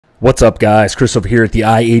What's up, guys? Chris over here at the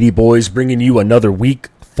I-80 Boys, bringing you another Week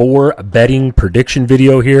 4 betting prediction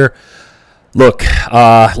video here. Look,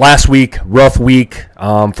 last week, rough week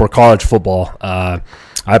for college football. I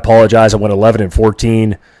apologize. I went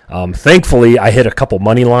 11-14. Thankfully, I hit a couple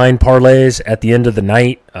money line parlays at the end of the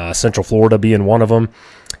night, Central Florida being one of them,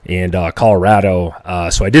 and Colorado.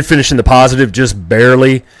 So I did finish in the positive, just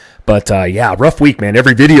barely. But, yeah, rough week, man.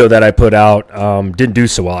 Every video that I put out didn't do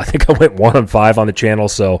so well. I think I went 1-5 on the channel.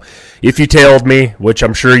 So if you tailed me, which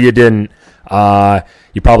I'm sure you didn't,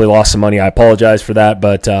 you probably lost some money. I apologize for that.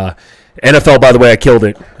 But NFL, by the way, I killed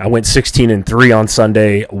it. I went 16-3 on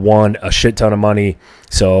Sunday, won a shit ton of money.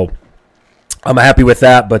 So I'm happy with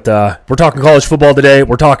that. But we're talking college football today.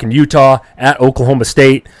 We're talking Utah at Oklahoma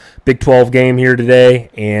State. Big 12 game here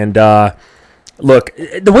today. And look,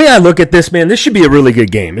 the way I look at this, man, this should be a really good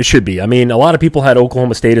game. It should be. I mean, a lot of people had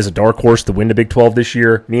Oklahoma State as a dark horse to win the Big 12 this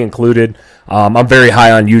year, me included. I'm very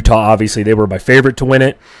high on Utah. Obviously, they were my favorite to win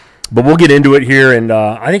it. But we'll get into it here, and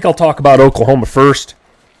I think I'll talk about Oklahoma first.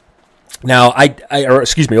 Now,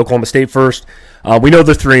 Oklahoma State first. We know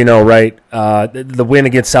they're 3-0, right? The win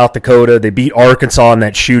against South Dakota, they beat Arkansas in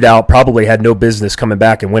that shootout. Probably had no business coming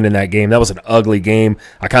back and winning that game. That was an ugly game.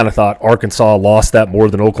 I kind of thought Arkansas lost that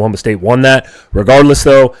more than Oklahoma State won that. Regardless,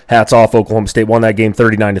 though, hats off. Oklahoma State won that game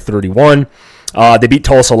 39-31. They beat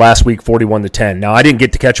Tulsa last week 41-10. Now, I didn't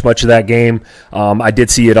get to catch much of that game. I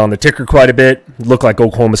did see it on the ticker quite a bit. It looked like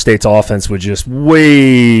Oklahoma State's offense was just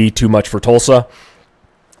way too much for Tulsa.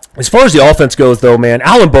 As far as the offense goes, though, man,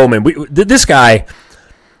 Alan Bowman, this guy,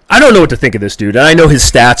 I don't know what to think of this dude. And I know his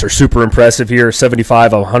stats are super impressive here,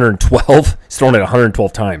 75 of 112. He's thrown it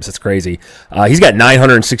 112 times. That's crazy. He's got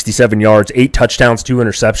 967 yards, 8 touchdowns, 2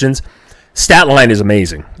 interceptions. Stat line is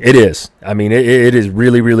amazing. It is. I mean, it is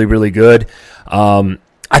really, really, really good. I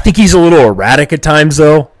think he's a little erratic at times,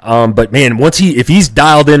 though. But, man, if he's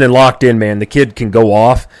dialed in and locked in, man, the kid can go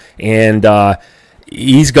off. And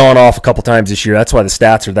he's gone off a couple times this year. That's why the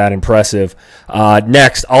stats are that impressive.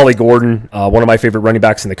 Next, Ollie Gordon, one of my favorite running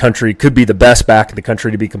backs in the country. Could be the best back in the country,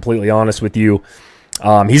 to be completely honest with you.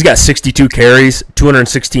 He's got 62 carries,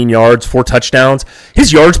 216 yards, 4 touchdowns.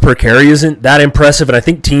 His yards per carry isn't that impressive, and I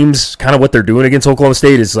think teams, kind of what they're doing against Oklahoma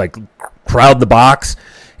State is like crowd the box,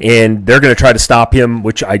 and they're going to try to stop him,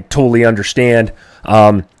 which I totally understand.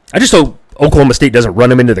 I just hope Oklahoma State doesn't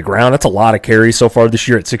run him into the ground. That's a lot of carries so far this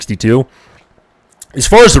year at 62. As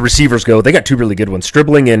far as the receivers go, they got 2 really good ones,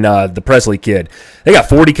 Stribling and the Presley kid. They got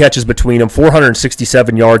 40 catches between them,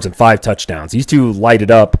 467 yards, and 5 touchdowns. These two light it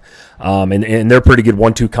up, and they're a pretty good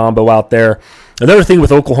 1-2 combo out there. Another thing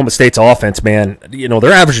with Oklahoma State's offense, man,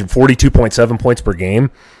 they're averaging 42.7 points per game.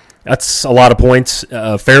 That's a lot of points,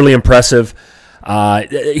 fairly impressive.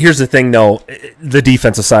 Here's the thing, though, the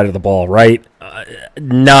defensive side of the ball, right?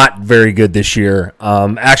 Not very good this year.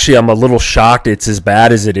 Actually, I'm a little shocked it's as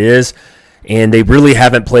bad as it is. And they really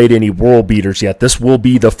haven't played any world beaters yet. This will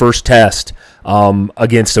be the first test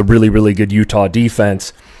against a really, really good Utah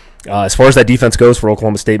defense. As far as that defense goes for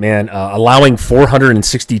Oklahoma State, man, allowing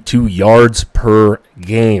 462 yards per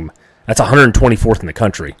game. That's 124th in the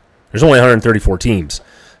country. There's only 134 teams.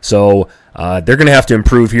 So they're going to have to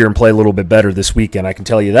improve here and play a little bit better this weekend, I can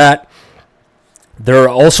tell you that. They're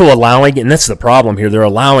also allowing, and that's the problem here, they're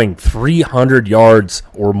allowing 300 yards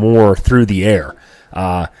or more through the air.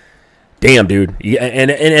 Damn, dude,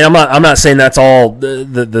 and I'm not saying that's all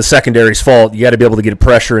the secondary's fault. You got to be able to get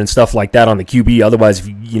pressure and stuff like that on the QB. Otherwise,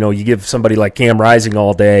 you give somebody like Cam Rising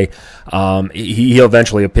all day, he'll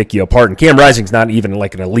eventually pick you apart. And Cam Rising's not even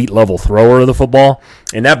like an elite level thrower of the football.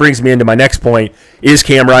 And that brings me into my next point: is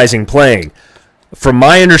Cam Rising playing? From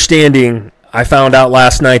my understanding, I found out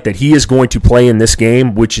last night that he is going to play in this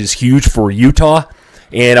game, which is huge for Utah.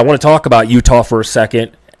 And I want to talk about Utah for a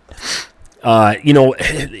second.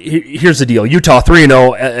 Here's the deal. Utah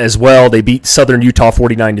 3-0 as well. They beat Southern Utah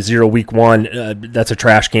 49-0 week 1. That's a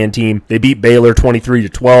trash can team. They beat Baylor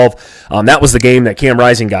 23-12. That was the game that Cam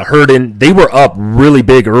Rising got hurt in. They were up really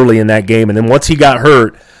big early in that game, and then once he got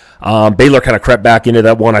hurt, Baylor kind of crept back into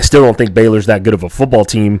that one. I still don't think Baylor's that good of a football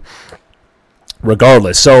team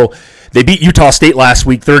regardless. So they beat Utah State last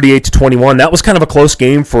week 38-21. That was kind of a close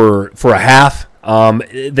game for a half.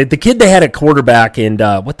 The kid they had at quarterback, and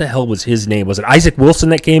what the hell was his name? Was it Isaac Wilson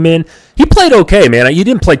that came in? He played okay, man. He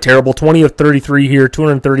didn't play terrible. 20 of 33 here,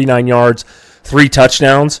 239 yards, 3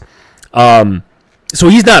 touchdowns. So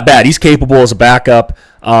he's not bad. He's capable as a backup.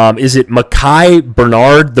 Is it Mekhi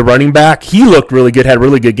Bernard, the running back? He looked really good, had a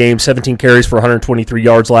really good game, 17 carries for 123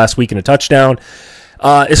 yards last week and a touchdown.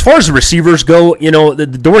 As far as the receivers go, the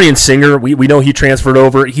Dorian Singer, we know he transferred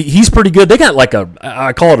over. He's pretty good. They got like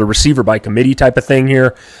I call it a receiver by committee type of thing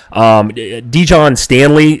here. Dejon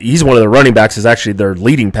Stanley, he's one of the running backs, is actually their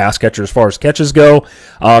leading pass catcher as far as catches go.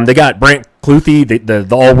 They got Brant Cluthy,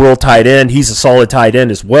 the all-world tight end. He's a solid tight end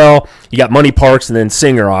as well. You got Money Parks and then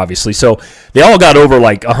Singer, obviously. So they all got over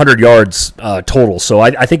like 100 yards total. So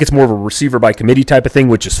I think it's more of a receiver by committee type of thing,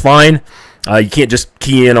 which is fine. You can't just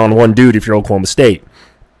key in on one dude if you're Oklahoma State.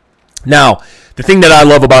 Now, the thing that I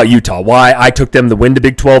love about Utah, why I took them to win the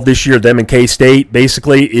Big 12 this year, them and K-State,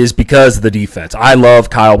 basically, is because of the defense. I love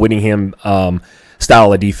Kyle Whittingham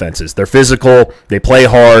style of defenses. They're physical. They play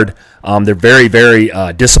hard. They're very, very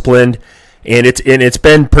disciplined. And it's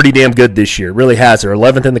been pretty damn good this year. It really has. They're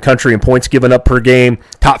 11th in the country in points given up per game,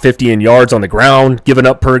 top 50 in yards on the ground given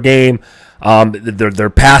up per game. Their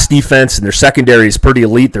pass defense and their secondary is pretty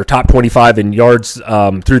elite. They're top 25 in yards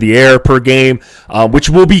through the air per game, which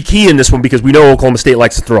will be key in this one because we know Oklahoma State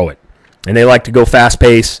likes to throw it, and they like to go fast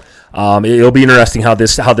pace. It'll be interesting how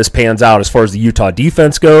this pans out as far as the Utah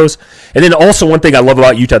defense goes. And then also one thing I love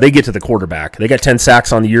about Utah, they get to the quarterback. They got 10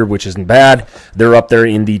 sacks on the year, which isn't bad. They're up there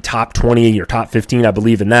in the top 20 or top 15, I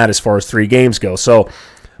believe, in that as far as 3 games go. So,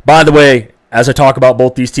 by the way, as I talk about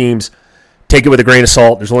both these teams, take it with a grain of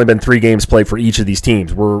salt. There's only been 3 games played for each of these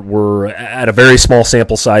teams. We're at a very small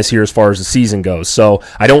sample size here as far as the season goes. So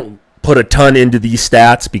I don't put a ton into these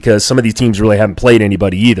stats because some of these teams really haven't played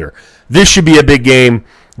anybody either. This should be a big game.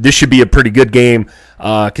 This should be a pretty good game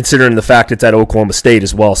considering the fact it's at Oklahoma State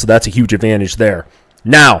as well. So that's a huge advantage there.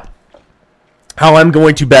 Now, how I'm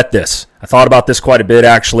going to bet this. I thought about this quite a bit,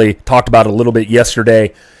 actually. Talked about it a little bit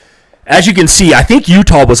yesterday. As you can see, I think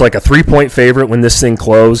Utah was like a 3-point favorite when this thing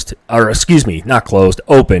closed, or excuse me, not closed,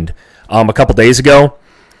 opened a couple days ago.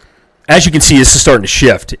 As you can see, this is starting to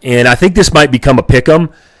shift, and I think this might become a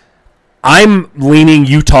pick'em. I'm leaning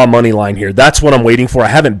Utah money line here. That's what I'm waiting for. I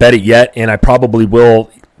haven't bet it yet, and I probably will.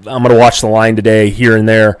 I'm going to watch the line today, here and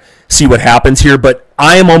there, see what happens here, but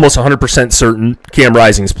I am almost 100% certain Cam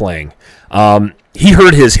Rising's playing. He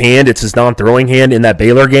hurt his hand. It's his non-throwing hand in that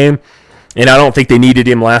Baylor game. And I don't think they needed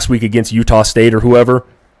him last week against Utah State or whoever.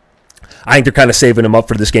 I think they're kind of saving him up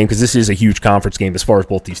for this game because this is a huge conference game as far as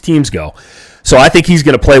both these teams go. So I think he's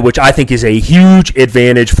going to play, which I think is a huge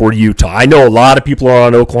advantage for Utah. I know a lot of people are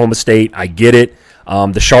on Oklahoma State. I get it.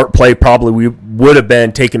 The sharp play probably would have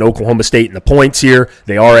been taking Oklahoma State in the points here.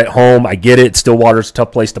 They are at home. I get it. Stillwater's a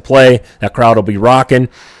tough place to play. That crowd will be rocking.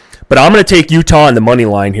 But I'm going to take Utah in the money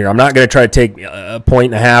line here. I'm not going to try to take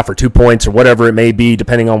 1.5 or 2 points or whatever it may be,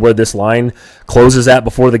 depending on where this line closes at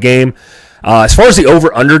before the game. As far as the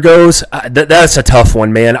over-under goes, that's a tough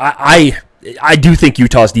one, man. I do think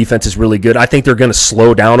Utah's defense is really good. I think they're going to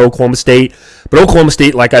slow down Oklahoma State. But Oklahoma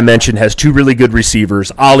State, like I mentioned, has 2 really good receivers.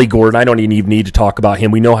 Ollie Gordon, I don't even need to talk about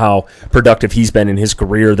him. We know how productive he's been in his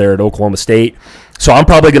career there at Oklahoma State. So I'm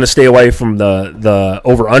probably going to stay away from the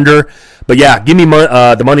over-under. But, yeah, give me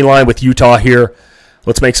the money line with Utah here.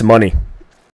 Let's make some money.